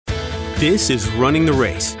This is Running the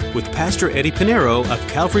Race with Pastor Eddie Pinero of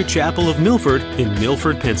Calvary Chapel of Milford in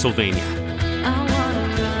Milford, Pennsylvania.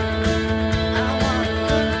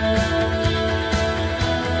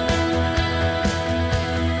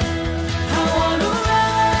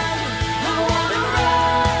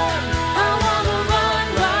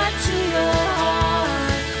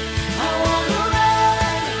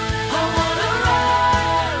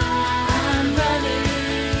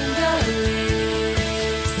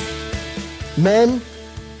 Men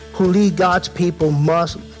who lead God's people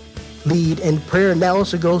must lead in prayer, and that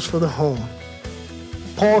also goes for the home.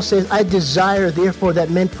 Paul says, I desire, therefore,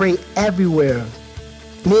 that men pray everywhere,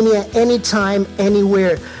 meaning at any time,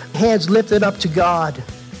 anywhere, hands lifted up to God.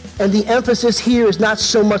 And the emphasis here is not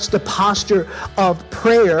so much the posture of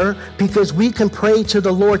prayer, because we can pray to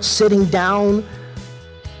the Lord sitting down.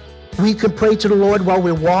 We can pray to the Lord while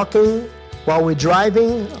we're walking, while we're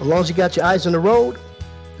driving, as long as you got your eyes on the road.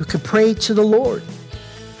 You can pray to the Lord.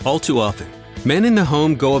 All too often, men in the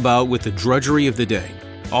home go about with the drudgery of the day,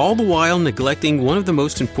 all the while neglecting one of the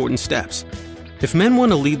most important steps. If men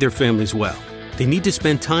want to lead their families well, they need to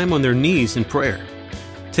spend time on their knees in prayer.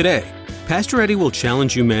 Today, Pastor Eddie will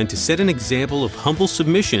challenge you men to set an example of humble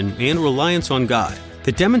submission and reliance on God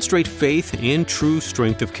that demonstrate faith and true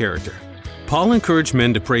strength of character. Paul encouraged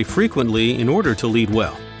men to pray frequently in order to lead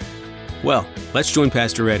well. Well, let's join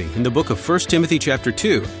Pastor Eddie in the book of 1 Timothy chapter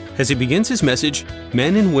 2 as he begins his message,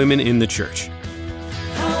 Men and Women in the Church.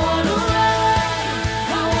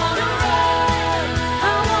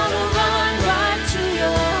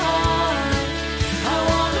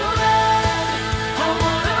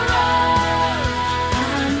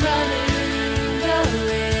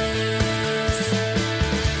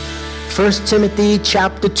 First Timothy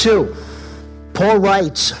chapter 2. Paul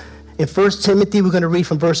writes, in 1 Timothy, we're going to read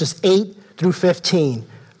from verses 8 through 15.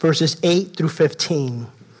 Verses 8 through 15.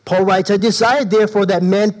 Paul writes, I desire therefore that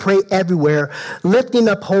men pray everywhere, lifting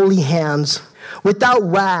up holy hands, without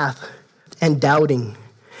wrath and doubting.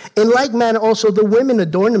 In like manner also the women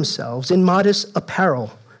adorn themselves in modest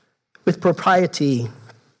apparel, with propriety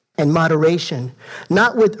and moderation,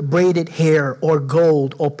 not with braided hair or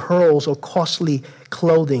gold or pearls or costly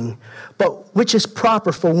clothing, but which is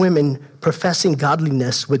proper for women professing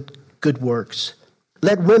godliness with good works.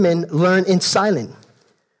 Let women learn in silence,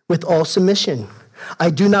 with all submission. I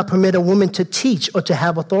do not permit a woman to teach or to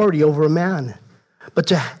have authority over a man, but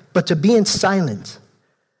to be in silence.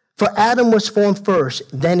 For Adam was formed first,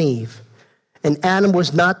 then Eve. And Adam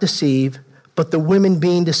was not deceived, but the women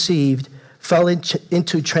being deceived fell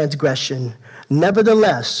into transgression.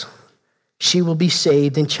 Nevertheless, she will be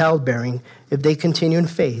saved in childbearing if they continue in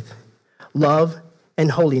faith, love, and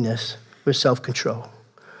holiness with self-control.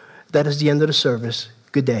 That is the end of the service.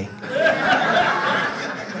 Good day.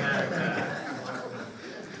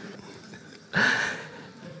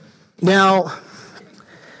 Now,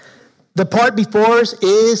 the part before us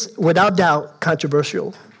is, without doubt,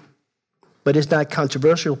 controversial. But it's not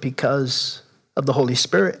controversial because of the Holy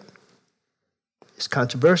Spirit. It's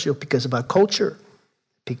controversial because of our culture,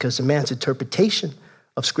 because of man's interpretation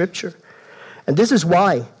of Scripture. And this is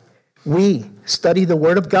why we study the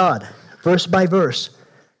Word of God, verse by verse,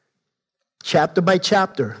 chapter by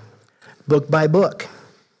chapter, book by book.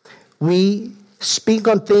 We speak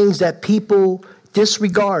on things that people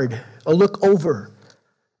disregard or look over.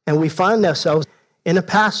 And we find ourselves in a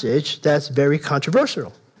passage that's very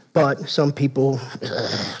controversial. But some people,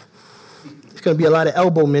 it's going to be a lot of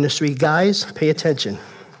elbow ministry. Guys, pay attention.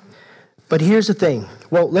 But here's the thing.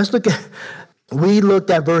 Well, we looked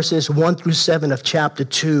at verses 1 through 7 of chapter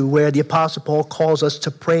 2, where the Apostle Paul calls us to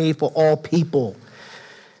pray for all people.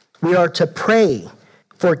 We are to pray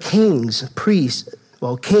for kings, priests,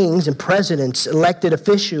 kings and presidents, elected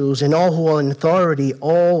officials, and all who are in authority,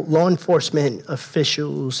 all law enforcement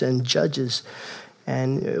officials and judges.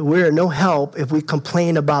 And we're no help if we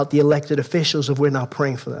complain about the elected officials if we're not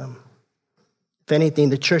praying for them. If anything,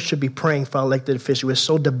 the church should be praying for our elected officials. We're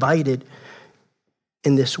so divided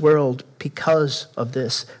in this world because of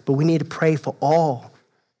this, but we need to pray for all.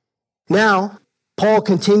 Now, Paul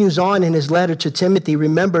continues on in his letter to Timothy.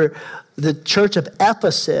 Remember, the church of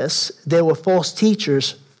Ephesus, there were false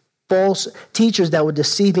teachers that were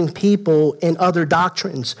deceiving people in other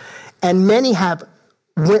doctrines. And many have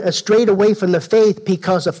went strayed away from the faith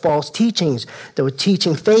because of false teachings. They were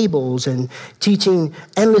teaching fables and teaching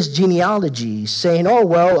endless genealogies, saying, oh,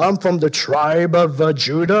 well, I'm from the tribe of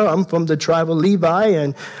Judah, I'm from the tribe of Levi.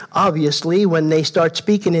 And obviously, when they start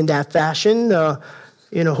speaking in that fashion,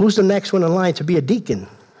 who's the next one in line to be a deacon?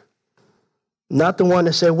 Not the one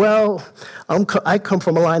that said, well, I come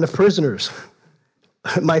from a line of prisoners.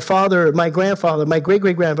 My father, my grandfather, my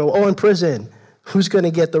great-great-grandfather, all in prison. Who's going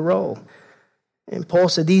to get the role? And Paul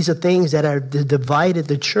said these are things that are divided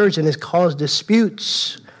the church and has caused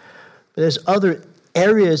disputes. But there's other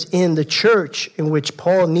areas in the church in which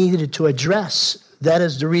Paul needed to address. That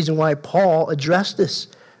is the reason why Paul addressed this.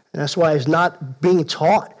 And that's why it's not being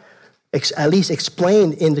taught, at least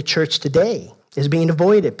explained in the church today. It's being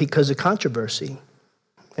avoided because of controversy.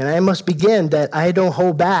 And I must begin that I don't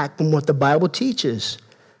hold back from what the Bible teaches.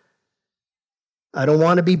 I don't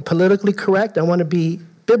want to be politically correct. I want to be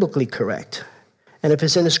biblically correct. And if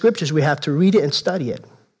it's in the scriptures, we have to read it and study it.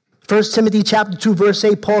 1 Timothy chapter 2, verse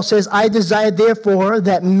 8, Paul says, I desire therefore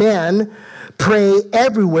that men pray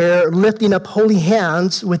everywhere, lifting up holy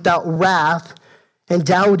hands without wrath and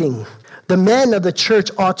doubting. The men of the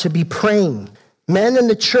church ought to be praying. Men in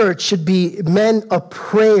the church should be men of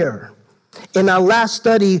prayer. In our last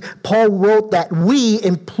study, Paul wrote that we,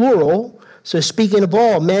 in plural, so speaking of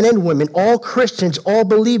all, men and women, all Christians, all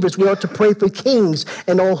believers, we ought to pray for kings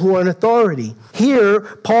and all who are in authority. Here,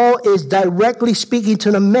 Paul is directly speaking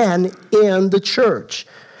to the men in the church.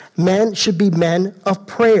 Men should be men of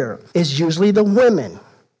prayer. It's usually the women.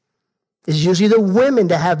 It's usually the women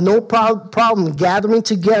that have no problem gathering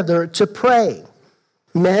together to pray.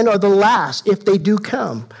 Men are the last if they do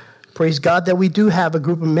come. Praise God that we do have a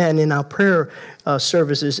group of men in our prayer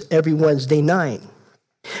services every Wednesday night.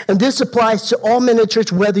 And this applies to all men in the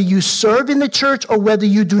church, whether you serve in the church or whether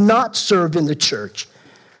you do not serve in the church.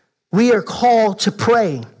 We are called to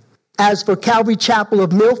pray. As for Calvary Chapel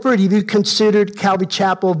of Milford, if you considered Calvary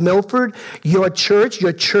Chapel of Milford your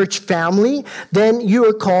church family, then you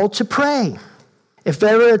are called to pray. If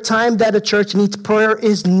ever a time that a church needs prayer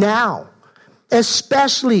is now,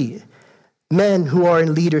 especially men who are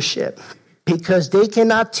in leadership, because they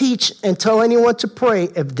cannot teach and tell anyone to pray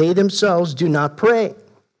if they themselves do not pray.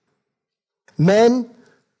 Men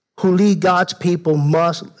who lead God's people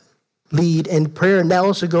must lead in prayer, and that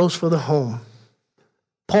also goes for the home.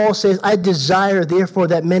 Paul says, I desire, therefore,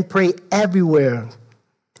 that men pray everywhere,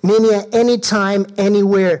 meaning at any time,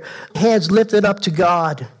 anywhere, hands lifted up to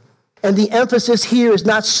God. And the emphasis here is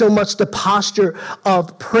not so much the posture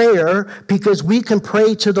of prayer, because we can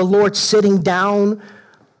pray to the Lord sitting down.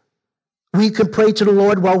 We can pray to the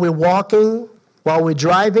Lord while we're walking, while we're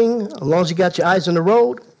driving, as long as you got your eyes on the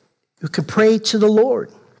road. You can pray to the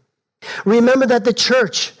Lord. Remember that the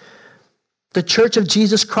church of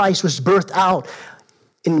Jesus Christ was birthed out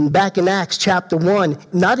back in Acts chapter 1,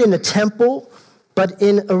 not in a temple, but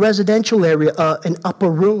in a residential area, an upper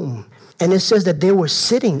room. And it says that they were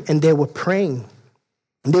sitting and they were praying.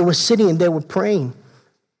 They were sitting and they were praying.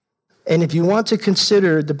 And if you want to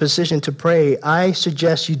consider the position to pray, I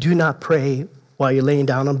suggest you do not pray while you're laying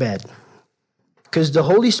down on bed. Because the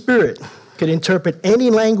Holy Spirit could interpret any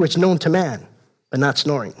language known to man, but not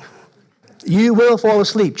snoring. You will fall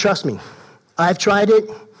asleep, trust me. I've tried it.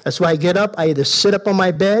 That's why I get up. I either sit up on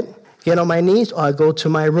my bed, get on my knees, or I go to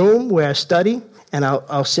my room where I study, and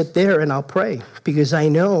I'll sit there and I'll pray. Because I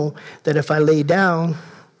know that if I lay down,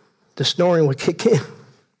 the snoring would kick in.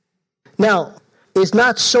 Now, it's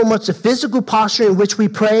not so much the physical posture in which we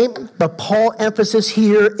pray, but Paul's emphasis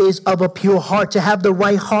here is of a pure heart, to have the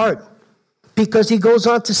right heart. Because he goes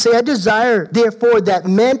on to say, I desire, therefore, that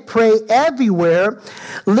men pray everywhere,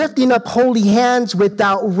 lifting up holy hands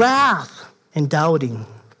without wrath and doubting.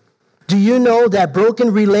 Do you know that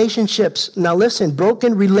broken relationships, now listen,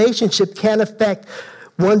 broken relationship can affect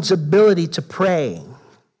one's ability to pray.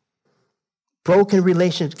 Broken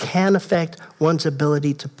relations can affect one's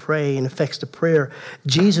ability to pray and affects the prayer.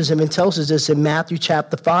 Jesus even tells us this in Matthew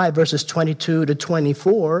chapter 5, verses 22 to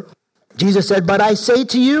 24. Jesus said, but I say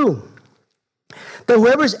to you, that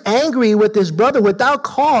whoever is angry with his brother without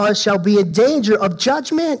cause shall be in danger of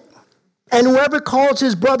judgment. And whoever calls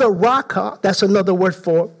his brother Raka, that's another word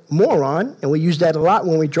for moron, and we use that a lot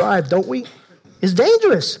when we drive, don't we? It's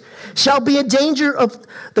dangerous. Shall be in danger of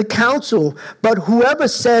the council. But whoever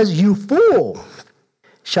says you fool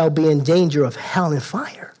shall be in danger of hell and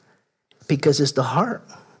fire, because it's the heart.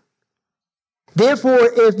 Therefore,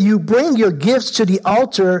 if you bring your gifts to the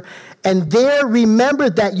altar and there remember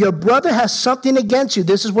that your brother has something against you,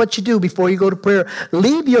 this is what you do before you go to prayer.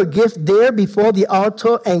 Leave your gift there before the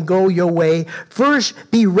altar and go your way. First,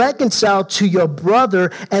 be reconciled to your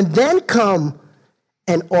brother and then come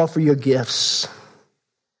and offer your gifts.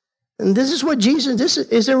 And this is what Jesus, this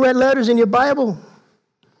is in red letters in your Bible.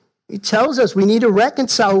 He tells us we need to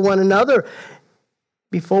reconcile one another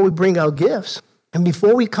before we bring our gifts. And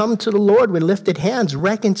before we come to the Lord with lifted hands,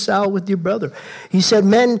 reconcile with your brother. He said,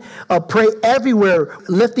 men pray everywhere,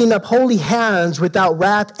 lifting up holy hands without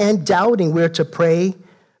wrath and doubting. We're to pray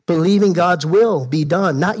believing God's will be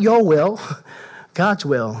done. Not your will, God's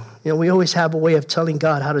will. You know, we always have a way of telling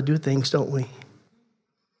God how to do things, don't we?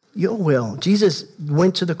 Your will. Jesus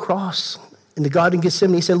went to the cross in the Garden of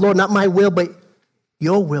Gethsemane. He said, Lord, not my will, but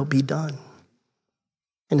your will be done.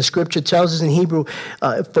 And the scripture tells us in Hebrew,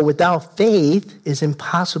 for without faith, it's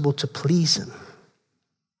impossible to please him.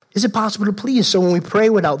 Is it possible to please? So when we pray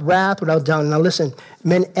without wrath, without doubt, now listen,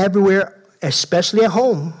 men everywhere, especially at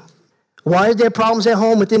home, why are there problems at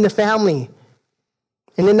home within the family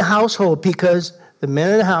and in the household? Because the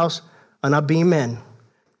men in the house are not being men.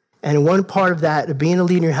 And one part of that, being a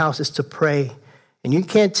leader in your house, is to pray. And you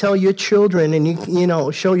can't tell your children,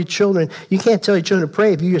 and show your children, you can't tell your children to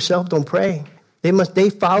pray if you yourself don't pray. They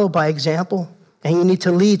follow by example. And you need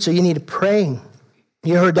to lead, so you need to pray.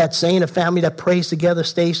 You heard that saying, a family that prays together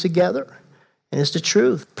stays together. And it's the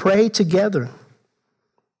truth. Pray together.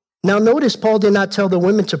 Now notice Paul did not tell the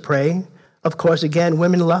women to pray. Of course, again,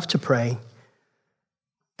 women love to pray.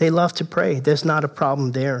 They love to pray. There's not a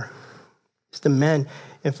problem there. It's the men.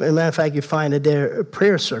 As a matter of fact, you find that there are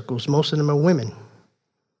prayer circles. Most of them are women.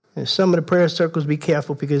 And some of the prayer circles, be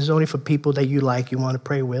careful, because it's only for people that you like, you want to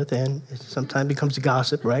pray with, and it sometimes becomes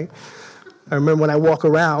gossip, right? I remember when I walk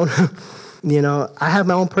around, I have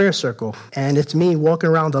my own prayer circle, and it's me walking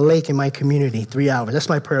around the lake in my community, 3 hours. That's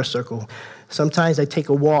my prayer circle. Sometimes I take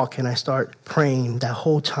a walk and I start praying that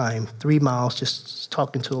whole time, 3 miles, just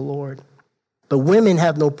talking to the Lord. But women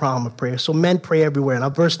have no problem with prayer, so men pray everywhere. Now,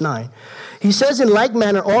 verse 9, he says, in like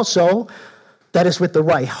manner also, that is with the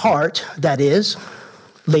right heart, that is,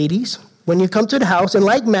 ladies, when you come to the house, in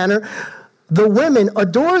like manner, the women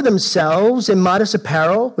adore themselves in modest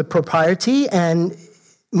apparel with propriety and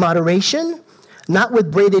moderation, not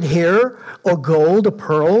with braided hair or gold or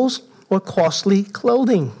pearls or costly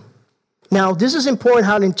clothing. Now, this is important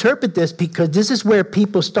how to interpret this, because this is where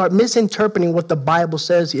people start misinterpreting what the Bible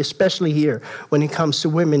says, especially here when it comes to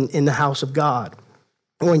women in the house of God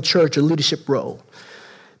or in church or leadership role.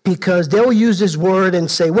 Because they'll use this word and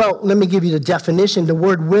say, well, let me give you the definition. The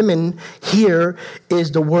word women here is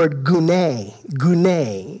the word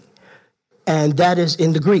gune, and that is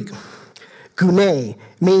in the Greek. Gune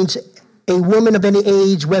means a woman of any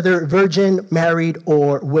age, whether virgin, married,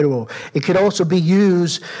 or widow. It could also be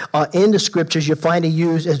used in the scriptures. You find it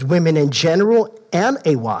used as women in general and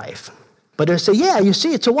a wife. But they say, yeah, you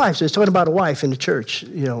see, it's a wife. So it's talking about a wife in the church.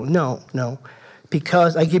 No.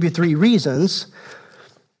 Because I give you 3 reasons.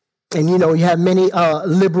 And, you have many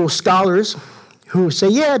liberal scholars who say,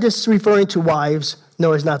 yeah, this is referring to wives.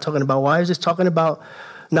 No, it's not talking about wives. It's talking about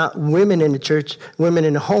not women in the church, women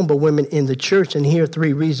in the home, but women in the church. And here are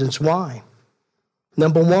 3 reasons why.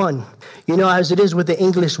 Number 1, as it is with the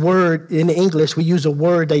English word, in English, we use a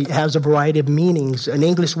word that has a variety of meanings. An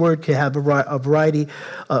English word can have a variety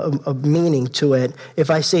of meaning to it. If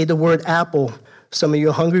I say the word apple, some of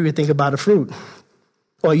you are hungry, you think about a fruit.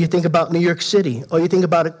 Or you think about New York City. Or you think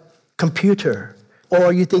about a computer,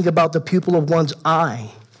 or you think about the pupil of one's eye.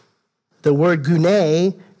 The word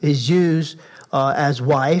gune is used as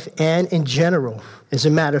wife and in general. As a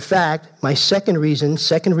matter of fact, my second reason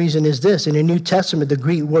is this. In the New Testament, the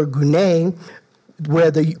Greek word gune, where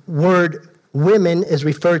the word women is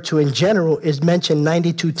referred to in general, is mentioned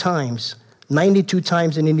 92 times. 92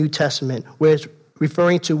 times in the New Testament, where it's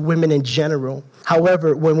referring to women in general.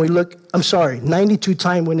 However, 92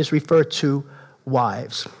 times when it's referred to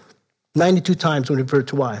wives. 92 times when referred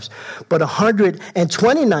to wives, but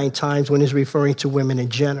 129 times when it's referring to women in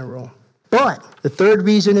general. But the third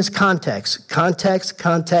reason is context. Context.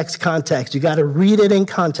 You got to read it in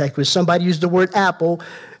context. When somebody used the word apple,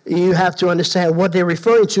 you have to understand what they're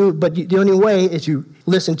referring to, but the only way is you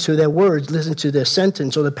listen to their words, listen to their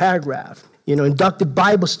sentence or the paragraph. Inductive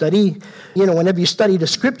Bible study, whenever you study the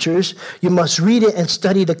scriptures, you must read it and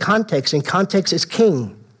study the context, and context is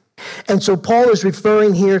king. And so Paul is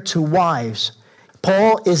referring here to wives.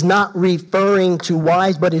 Paul is not referring to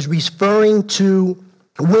wives, but is referring to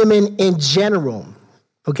women in general.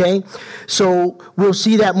 Okay? So we'll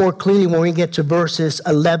see that more clearly when we get to verses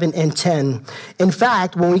 11 and 10. In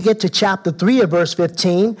fact, when we get to chapter 3 of verse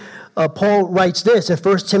 15, Paul writes this in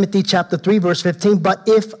 1 Timothy chapter 3, verse 15, but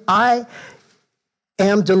if I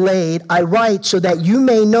am delayed, I write so that you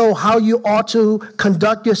may know how you ought to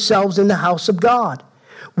conduct yourselves in the house of God,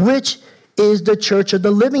 which is the church of the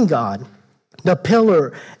living God, the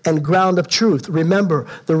pillar and ground of truth. Remember,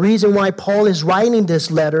 the reason why Paul is writing this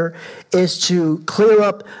letter is to clear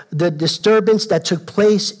up the disturbance that took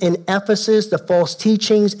place in Ephesus, the false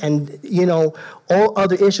teachings, and, all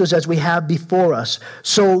other issues as we have before us.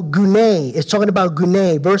 So gune, it's talking about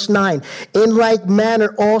gune. Verse 9, in like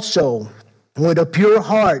manner also, with a pure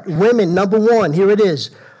heart, women, number 1, here it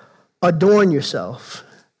is, Adorn yourself.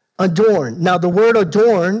 Adorn. Now, the word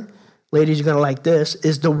adorn, ladies, you're going to like this,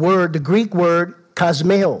 is the Greek word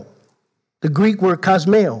kosmeo. The Greek word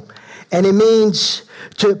kosmeo. And it means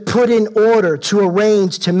to put in order, to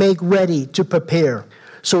arrange, to make ready, to prepare.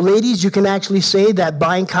 So, ladies, you can actually say that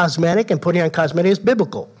buying cosmetic and putting on cosmetic is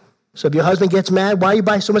biblical. So if your husband gets mad, why you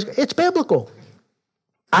buy so much? It's biblical.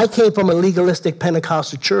 I came from a legalistic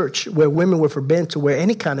Pentecostal church where women were forbidden to wear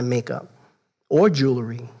any kind of makeup or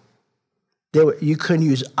jewelry. You couldn't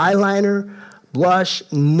use eyeliner, blush,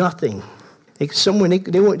 nothing. They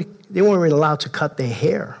weren't even allowed to cut their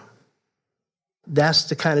hair. That's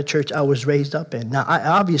the kind of church I was raised up in. Now,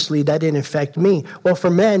 obviously, that didn't affect me. Well, for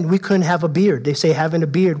men, we couldn't have a beard. They say having a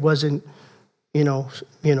beard wasn't, you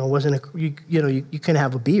couldn't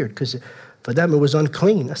have a beard because for them it was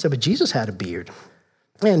unclean. I said, but Jesus had a beard.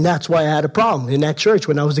 And that's why I had a problem in that church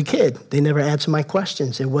when I was a kid. They never answered my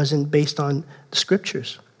questions. It wasn't based on the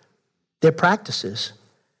scriptures, their practices.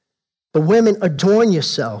 But women, adorn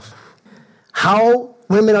yourself. How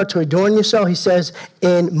women are to adorn yourself, he says,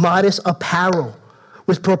 in modest apparel,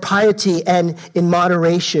 with propriety and in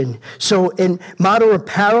moderation. So in modern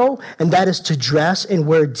apparel, and that is to dress and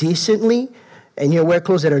wear decently, and you wear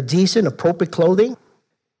clothes that are decent, appropriate clothing.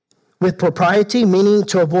 With propriety, meaning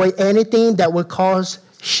to avoid anything that would cause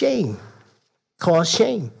shame. Cause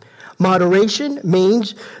shame. Moderation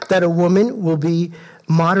means that a woman will be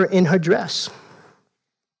moderate in her dress.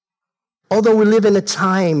 Although we live in a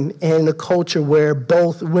time and a culture where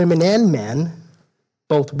both women and men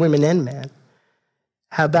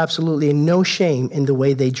have absolutely no shame in the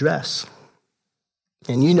way they dress.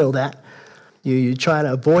 And you know that. You try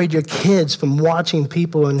to avoid your kids from watching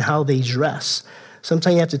people and how they dress.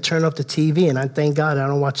 Sometimes you have to turn off the TV, and I thank God I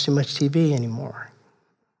don't watch too much TV anymore.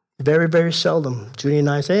 Very, very seldom. Judy and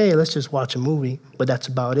I say, hey, let's just watch a movie, but that's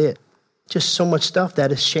about it. Just so much stuff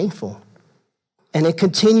that is shameful. And it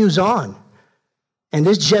continues on. And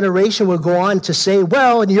this generation will go on to say,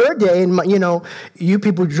 well, in your day, you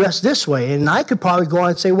people dress this way. And I could probably go on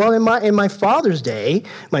and say, well, in my father's day,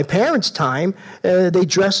 my parents' time, they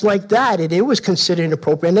dressed like that, and it was considered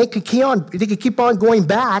inappropriate. And they could keep on going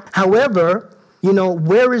back. However,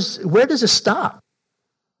 where does it stop?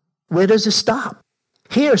 Where does it stop?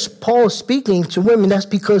 Here, Paul is speaking to women. That's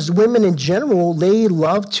because women in general, they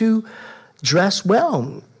love to dress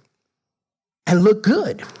well and look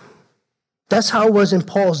good. That's how it was in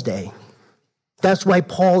Paul's day. That's why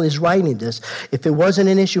Paul is writing this. If it wasn't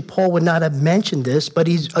an issue, Paul would not have mentioned this, but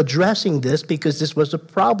he's addressing this because this was a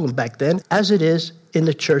problem back then, as it is in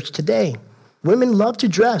the church today. Women love to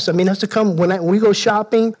dress. I mean, that's to come when we go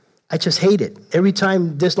shopping. I just hate it. Every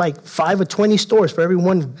time there's like 5 or 20 stores for every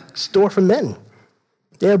one store for men.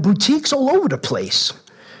 There are boutiques all over the place.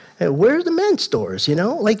 And where's the men's stores,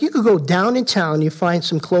 Like you could go down in town, you find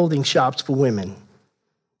some clothing shops for women.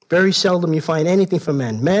 Very seldom you find anything for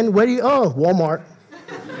men. Men, Walmart.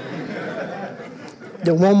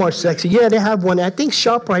 The Walmart section. Yeah, they have one. I think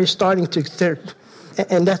ShopRite is starting to,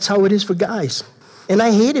 and that's how it is for guys. And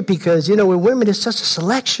I hate it because, with women, it's such a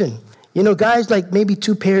selection. Guys like maybe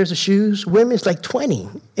 2 pairs of shoes. Women, it's like 20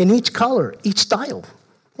 in each color, each style.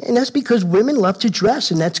 And that's because women love to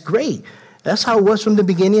dress, and that's great. That's how it was from the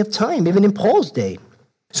beginning of time, even in Paul's day.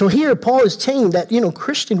 So here, Paul is saying that,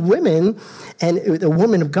 Christian women and the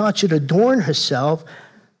woman of God should adorn herself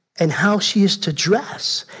and how she is to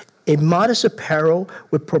dress in modest apparel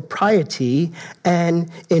with propriety and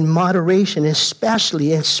in moderation,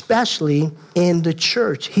 especially in the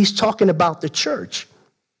church. He's talking about the church.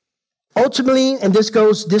 Ultimately, and this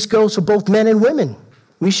goes for both men and women,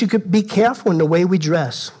 we should be careful in the way we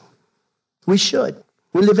dress. We should.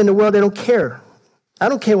 We live in a world that don't care. I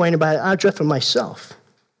don't care what anybody, I dress for myself.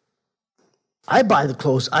 I buy the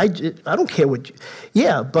clothes. I don't care what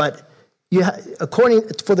but according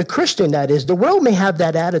for the Christian, that is, the world may have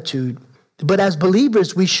that attitude, but as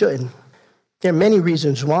believers, we shouldn't. There are many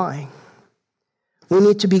reasons why. We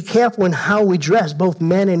need to be careful in how we dress, both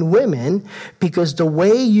men and women, because the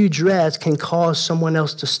way you dress can cause someone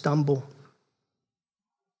else to stumble.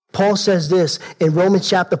 Paul says this in Romans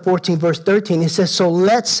chapter 14, verse 13. He says, so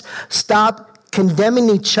let's stop condemning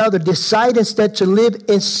each other. Decide instead to live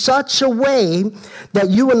in such a way that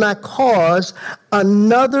you will not cause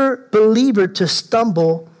another believer to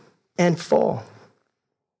stumble and fall.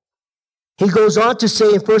 He goes on to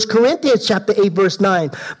say in 1 Corinthians chapter 8, verse 9,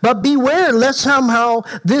 but beware lest somehow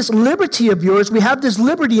this liberty of yours, we have this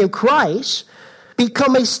liberty in Christ,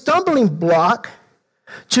 become a stumbling block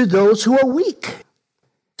to those who are weak.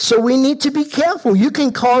 So we need to be careful. You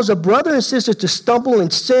can cause a brother and sister to stumble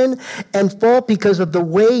and sin and fall because of the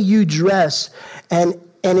way you dress. And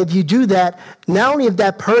And if you do that, not only if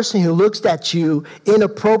that person who looks at you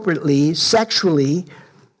inappropriately, sexually,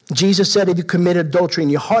 Jesus said if you committed adultery in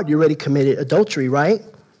your heart, you already committed adultery, right?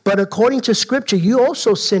 But according to Scripture, you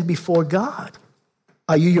also sin before God.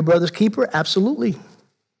 Are you your brother's keeper? Absolutely.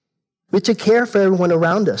 We take care for everyone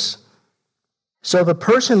around us. So if a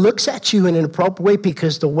person looks at you in an inappropriate way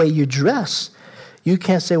because the way you dress, you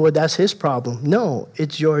can't say, well, that's his problem. No,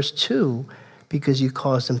 it's yours too, because you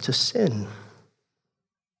caused them to sin.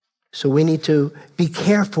 So we need to be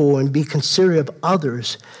careful and be considerate of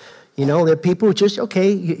others. You know, there are people who just,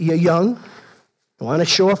 okay, you're young, you want to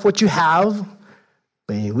show off what you have,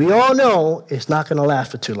 but we all know it's not going to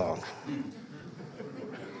last for too long.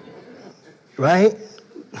 Right?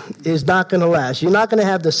 It's not going to last. You're not going to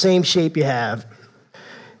have the same shape you have.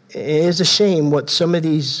 It's a shame what some of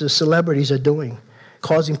these celebrities are doing,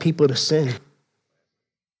 causing people to sin.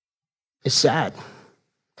 It's sad.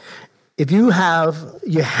 If you're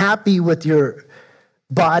happy with your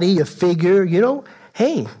body, your figure, you know,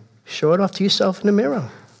 hey, show it off to yourself in the mirror.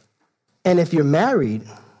 And if you're married,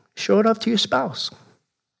 show it off to your spouse.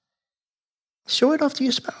 Show it off to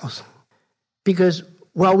your spouse. Because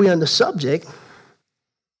while we're on the subject,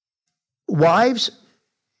 wives,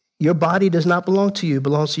 your body does not belong to you, it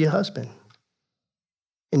belongs to your husband.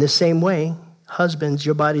 In the same way, husbands,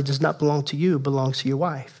 your body does not belong to you, it belongs to your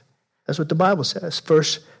wife. That's what the Bible says. 1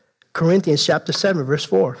 Corinthians chapter 7, verse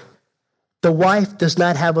 4. The wife does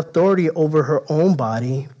not have authority over her own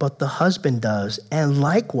body, but the husband does. And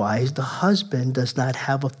likewise, the husband does not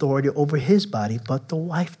have authority over his body, but the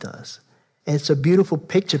wife does. And it's a beautiful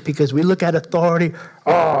picture because we look at authority,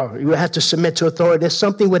 you have to submit to authority. There's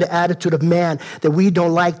something with the attitude of man that we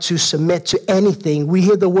don't like to submit to anything. We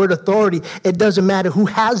hear the word authority. It doesn't matter who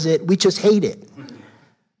has it. We just hate it.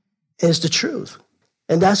 It's the truth.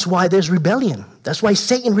 And that's why there's rebellion. That's why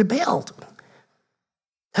Satan rebelled.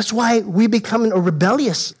 That's why we become a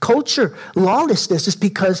rebellious culture. Lawlessness is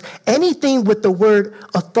because anything with the word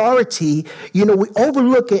authority, you know, we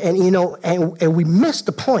overlook it and, you know, and we miss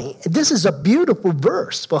the point. This is a beautiful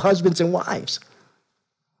verse for husbands and wives.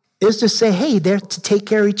 It's to say, hey, they're to take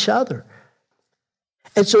care of each other.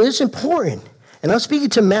 And so it's important. And I'm speaking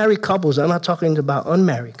to married couples. I'm not talking about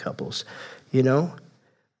unmarried couples, you know.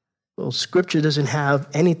 Well, Scripture doesn't have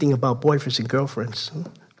anything about boyfriends and girlfriends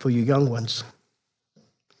for you young ones.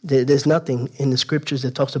 There's nothing in the Scriptures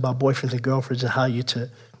that talks about boyfriends and girlfriends and how you to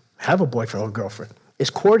have a boyfriend or girlfriend. It's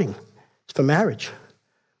courting. It's for marriage.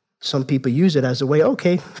 Some people use it as a way,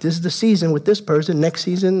 okay, this is the season with this person, next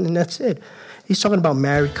season, and that's it. He's talking about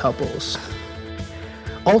married couples.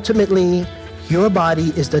 Ultimately, your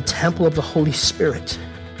body is the temple of the Holy Spirit.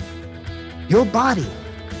 Your body.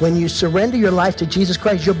 When you surrender your life to Jesus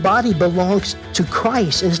Christ, your body belongs to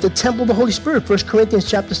Christ, and it's the temple of the Holy Spirit. 1 Corinthians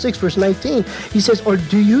chapter 6, verse 19, he says, or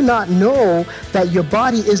do you not know that your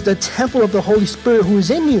body is the temple of the Holy Spirit who is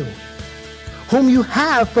in you, whom you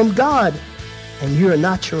have from God, and you are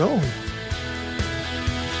not your own?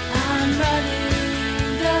 I'm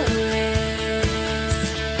running the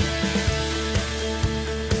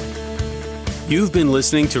race. You've been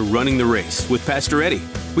listening to Running the Race with Pastor Eddie.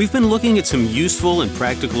 We've been looking at some useful and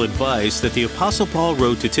practical advice that the Apostle Paul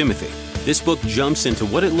wrote to Timothy. This book jumps into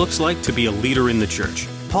what it looks like to be a leader in the church.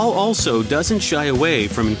 Paul also doesn't shy away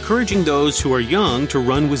from encouraging those who are young to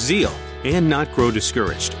run with zeal and not grow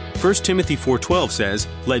discouraged. 1 Timothy 4:12 says,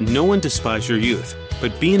 let no one despise your youth,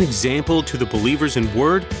 but be an example to the believers in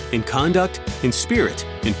word, in conduct, in spirit,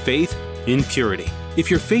 in faith, in purity. If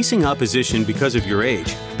you're facing opposition because of your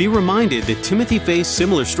age, be reminded that Timothy faced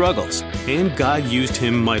similar struggles, and God used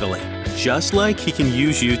him mightily, just like he can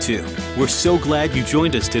use you too. We're so glad you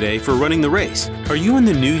joined us today for Running the Race. Are you in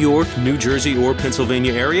the New York, New Jersey, or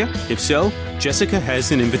Pennsylvania area? If so, Jessica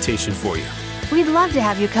has an invitation for you. We'd love to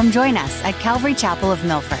have you come join us at Calvary Chapel of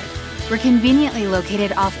Milford. We're conveniently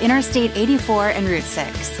located off Interstate 84 and Route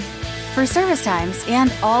 6. For service times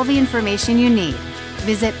and all the information you need,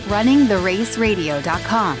 visit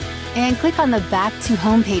runningtheraceradio.com and click on the Back to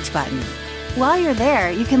Homepage button. While you're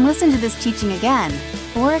there, you can listen to this teaching again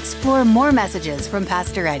or explore more messages from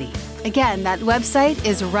Pastor Eddie. Again, that website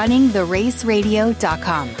is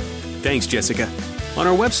runningtheraceradio.com. Thanks, Jessica. On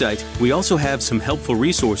our website, we also have some helpful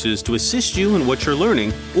resources to assist you in what you're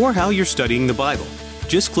learning or how you're studying the Bible.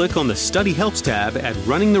 Just click on the Study Helps tab at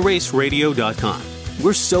runningtheraceradio.com.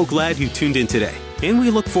 We're so glad you tuned in today, and we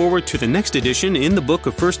look forward to the next edition in the book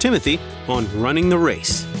of 1 Timothy on Running the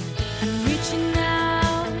Race.